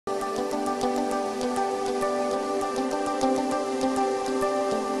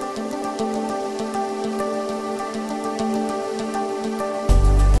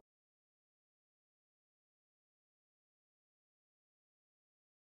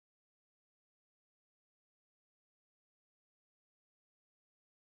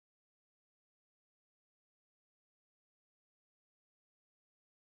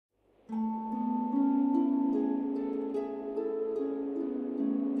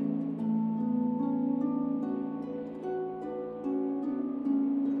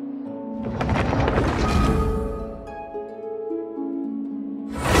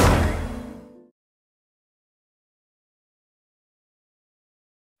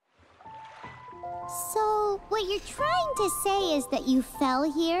So, what you're trying to say is that you fell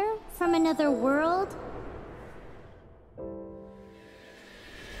here from another world?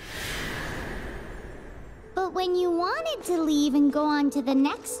 But when you wanted to leave and go on to the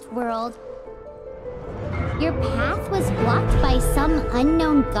next world, your path was blocked by some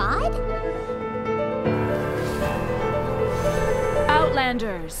unknown god?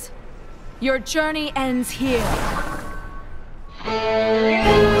 Outlanders, your journey ends here.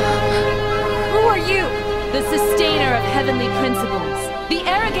 Who are you? The sustainer of heavenly principles. The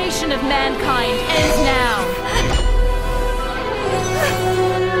arrogation of mankind ends now.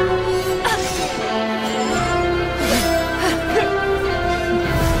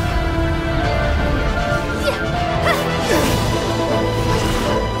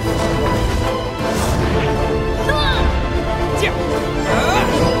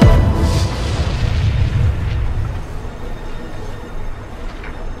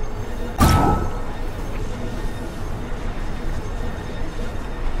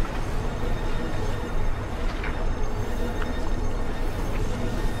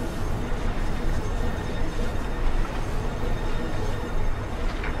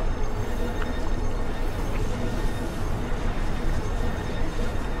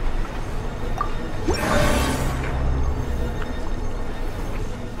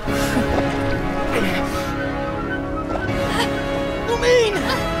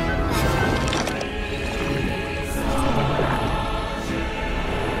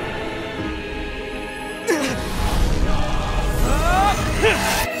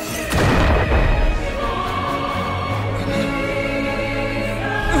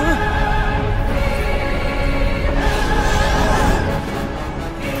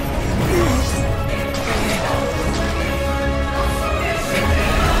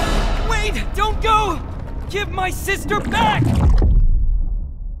 Sister back!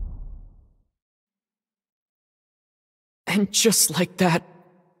 And just like that,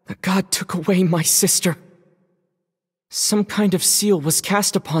 the god took away my sister. Some kind of seal was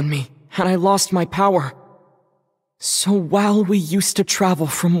cast upon me, and I lost my power. So while we used to travel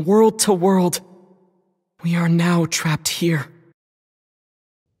from world to world, we are now trapped here.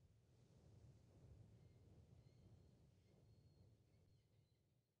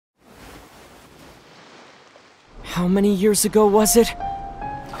 How many years ago was it?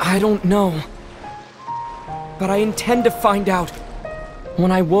 I don't know. But I intend to find out.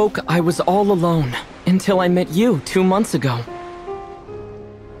 When I woke, I was all alone, until I met you 2 months ago.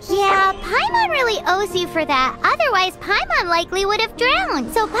 Yeah, Paimon really owes you for that. Otherwise, Paimon likely would have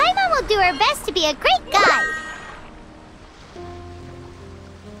drowned. So Paimon will do her best to be a great guide.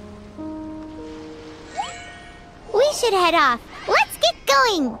 We should head off. Let's get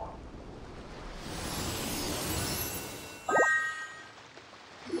going!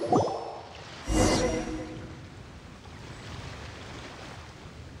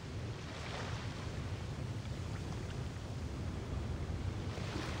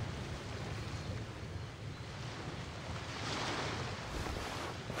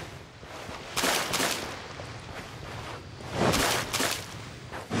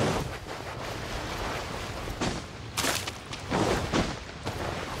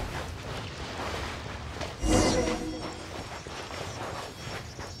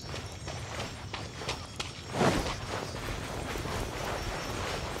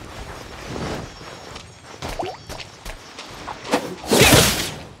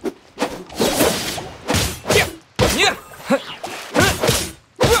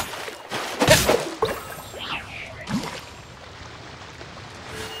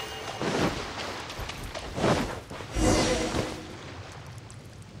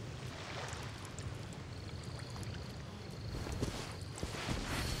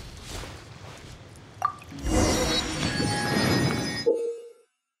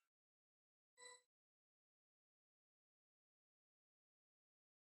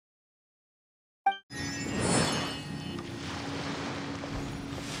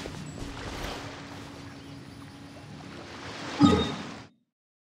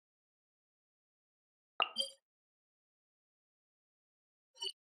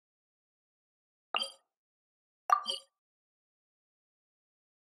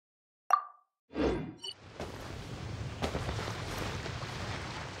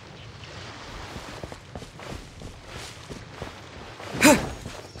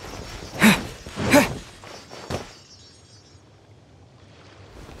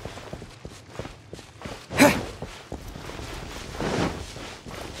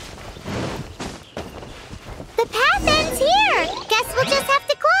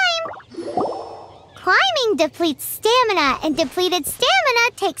 Depletes stamina, and depleted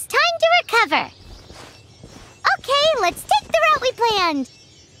stamina takes time to recover. Okay, let's take the route we planned.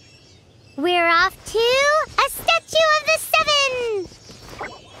 We're off to a statue of the seven.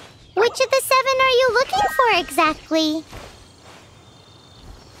 Which of the seven are you looking for exactly?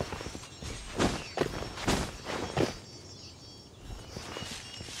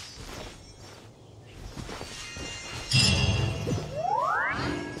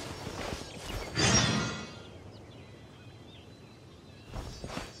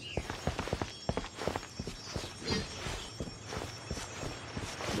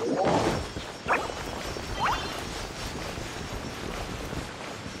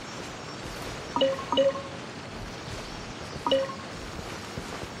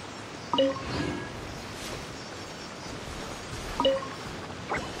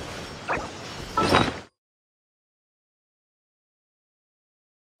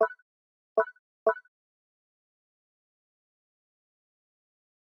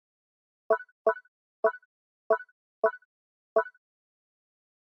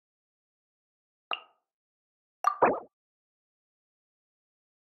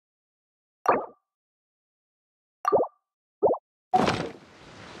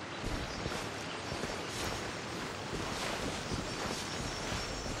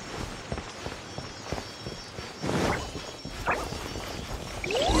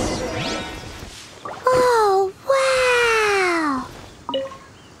 Oh, wow!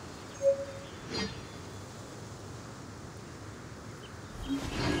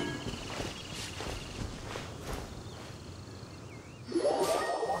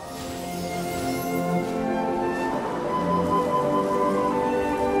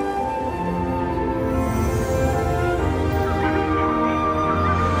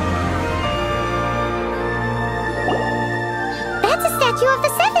 That's a statue of the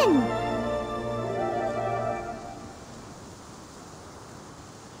seven!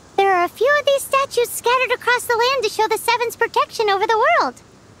 There are a few of these statues scattered across the land to show the seven's protection over the world.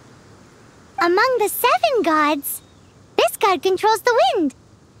 Among the seven gods, this god controls the wind.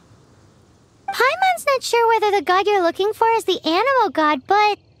 Paimon's not sure whether the god you're looking for is the animal god,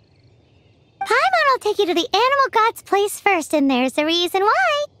 but Paimon will take you to the animal god's place first, and there's a reason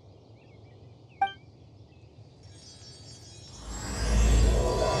why.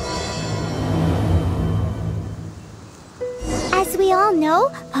 As we all know,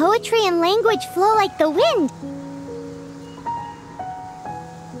 poetry and language flow like the wind.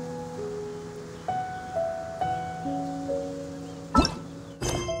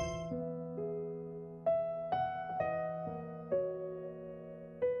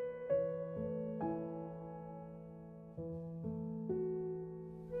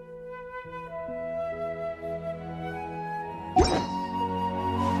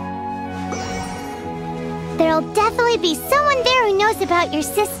 There'll definitely be someone there who knows about your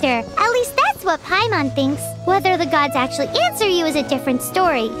sister. At least that's what Paimon thinks. Whether the gods actually answer you is a different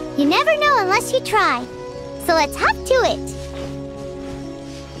story. You never know unless you try. So let's hop to it.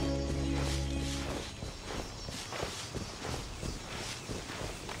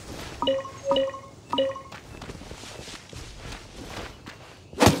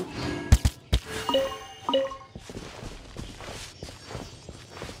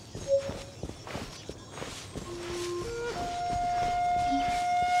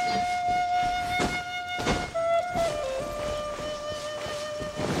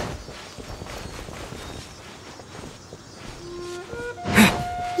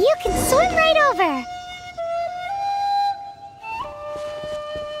 You can swim right over.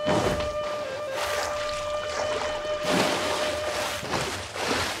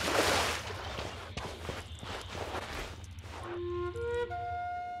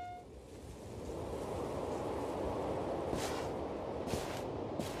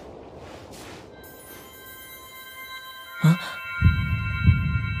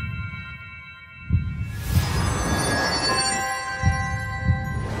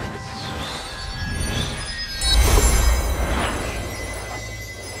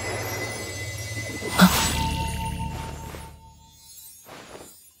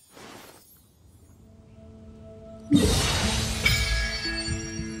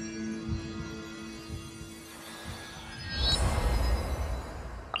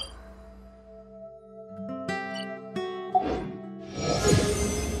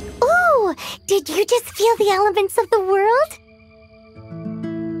 Did you just feel the elements of the world?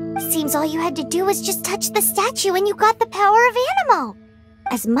 Seems all you had to do was just touch the statue and you got the power of Animo.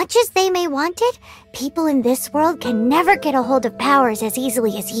 As much as they may want it, people in this world can never get a hold of powers as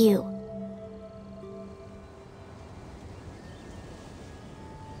easily as you.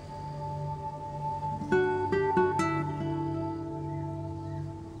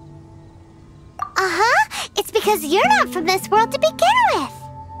 Uh-huh. It's because because you're not from this world to begin with.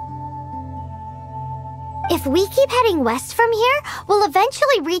 If we keep heading west from here, we'll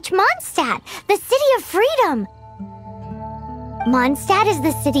eventually reach Mondstadt, the city of freedom. Mondstadt is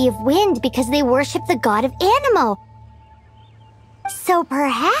the city of wind because they worship the god of Anemo. So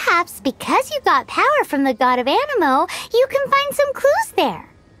perhaps, because you got power from the god of Anemo, you can find some clues there.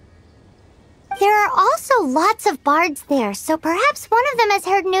 There are also lots of bards there, so perhaps one of them has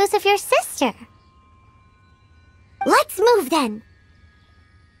heard news of your sister. Let's move then.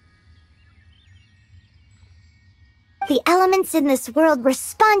 The elements in this world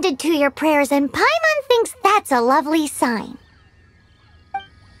responded to your prayers, and Paimon thinks that's a lovely sign.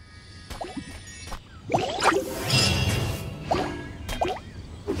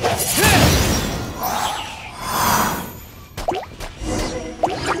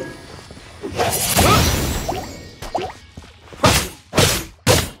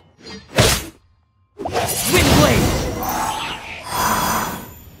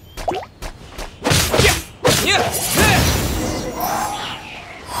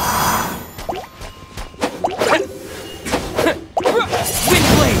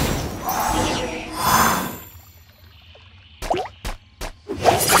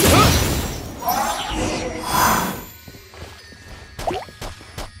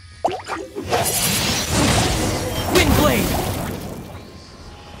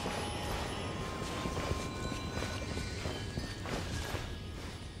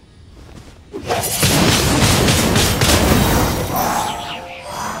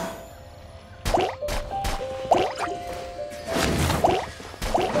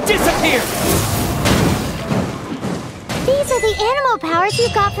 Powers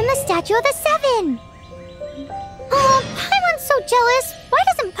you got from the Statue of the Seven. Oh, Paimon's so jealous. Why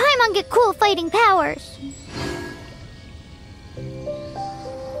doesn't Paimon get cool fighting powers?